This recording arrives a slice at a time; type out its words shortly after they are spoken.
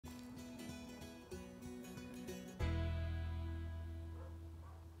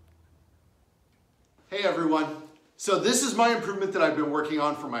Hey everyone. So this is my improvement that I've been working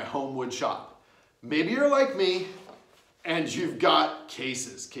on for my home wood shop. Maybe you're like me and you've got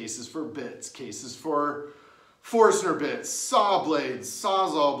cases for bits, cases for Forstner bits, saw blades,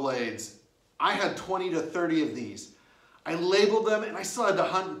 Sawzall blades. I had 20 to 30 of these. I labeled them and I still had to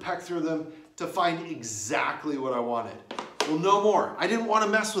hunt and peck through them to find exactly what I wanted. Well, no more. I didn't want to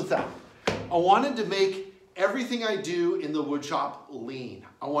mess with that. I wanted to make everything I do in the wood shop lean.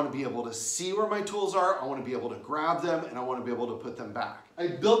 I want to be able to see where my tools are, I want to be able to grab them, and I want to be able to put them back. I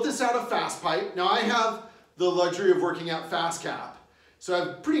built this out of fast pipe. Now I have the luxury of working at fast cap, so I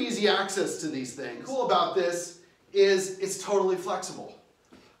have pretty easy access to these things. Cool about this is it's totally flexible.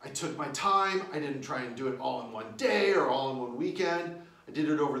 I took my time, I didn't try and do it all in one day or all in one weekend. I did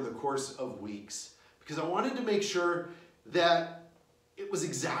it over the course of weeks because I wanted to make sure that it was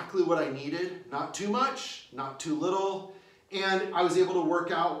exactly what I needed, not too much, not too little, and I was able to work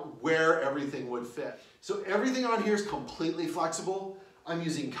out where everything would fit. So everything on here is completely flexible. I'm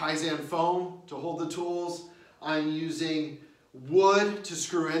using Kaizen foam to hold the tools. I'm using wood to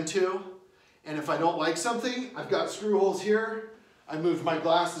screw into, and if I don't like something, I've got screw holes here. I moved my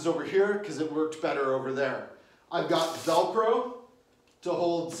glasses over here because it worked better over there. I've got Velcro to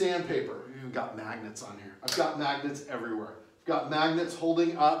hold sandpaper. We've even got magnets on here. I've got magnets everywhere. I've got magnets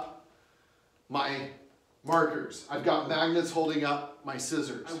holding up my markers. I've got magnets holding up my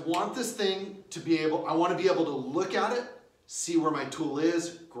scissors. I want this thing to be able, I want to be able to look at it, see where my tool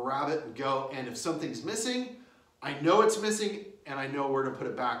is, grab it and go. And if something's missing, I know it's missing and I know where to put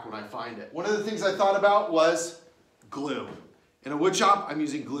it back when I find it. One of the things I thought about was glue. In a wood shop, I'm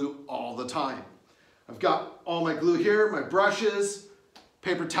using glue all the time. I've got all my glue here, my brushes,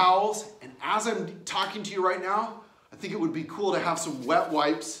 paper towels, and as I'm talking to you right now, I think it would be cool to have some wet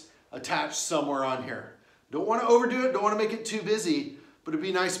wipes attached somewhere on here. Don't want to overdo it, don't want to make it too busy, but it'd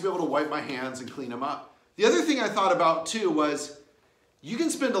be nice to be able to wipe my hands and clean them up. The other thing I thought about too was you can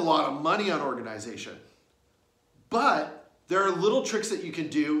spend a lot of money on organization, but there are little tricks that you can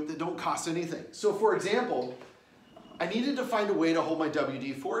do that don't cost anything. So for example, I needed to find a way to hold my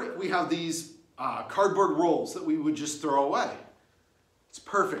WD-40. We have these cardboard rolls that we would just throw away. It's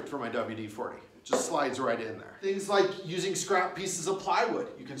perfect for my WD-40. It just slides right in there. Things like using scrap pieces of plywood.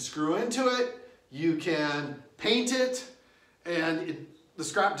 You can screw into it, you can paint it, and the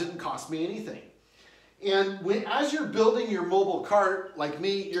scrap didn't cost me anything. And as you're building your mobile cart, like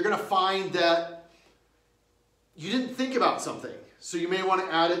me, you're gonna find that you didn't think about something. So you may wanna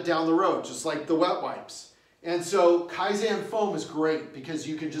add it down the road, just like the wet wipes. And so Kaizen foam is great because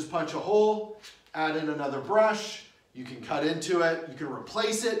you can just punch a hole, add in another brush, you can cut into it, you can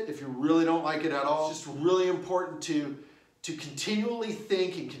replace it if you really don't like it at all. It's just really important to continually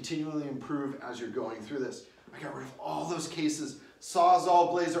think and continually improve as you're going through this. I got rid of all those cases.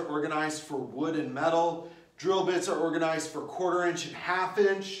 Sawzall blades are organized for wood and metal. Drill bits are organized for 1/4 inch and 1/2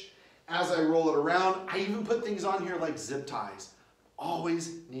 inch. As I roll it around, I even put things on here like zip ties. Always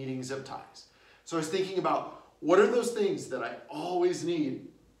needing zip ties. So I was thinking about what are those things that I always need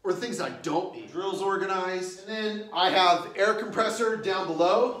or things I don't need. Drills organized, and then I have air compressor down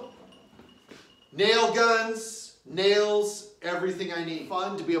below, nail guns, nails, everything I need.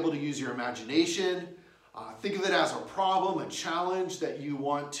 Fun to be able to use your imagination. Think of it as a problem, a challenge that you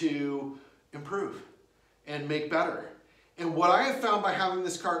want to improve and make better. And what I have found by having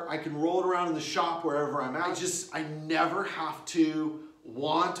this cart, I can roll it around in the shop wherever I'm at. I never have to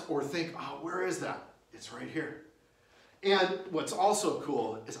want or think, oh, where is that? It's right here. And what's also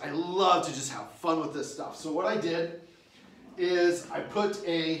cool is I love to just have fun with this stuff. So what I did is I put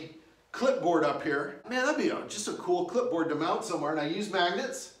a clipboard up here. Man, that'd be just a cool clipboard to mount somewhere. And I use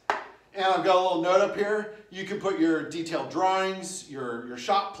magnets. And I've got a little note up here. You can put your detailed drawings, your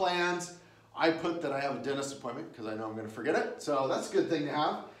shop plans. I put that I have a dentist appointment because I know I'm going to forget it. So that's a good thing to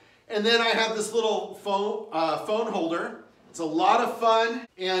have. And then I have this little phone holder. It's a lot of fun.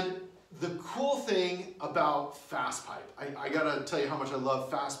 And the cool thing about fast pipe, I gotta tell you how much I love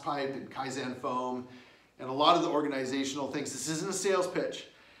fast pipe and Kaizen foam and a lot of the organizational things. This isn't a sales pitch,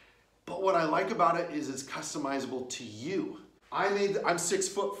 but what I like about it is it's customizable to you. I'm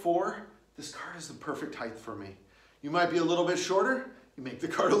 6'4". This cart is the perfect height for me. You might be a little bit shorter. You make the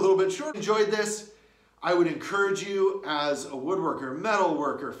cart a little bit shorter. Enjoyed this. I would encourage you as a woodworker, metal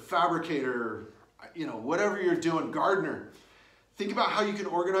worker, fabricator, whatever you're doing, gardener, think about how you can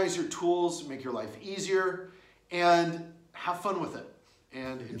organize your tools, make your life easier, and have fun with it,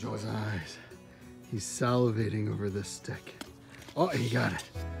 and enjoy it. Eyes. He's salivating over this stick. Oh, he got it.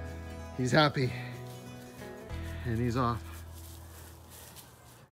 He's happy, and he's off.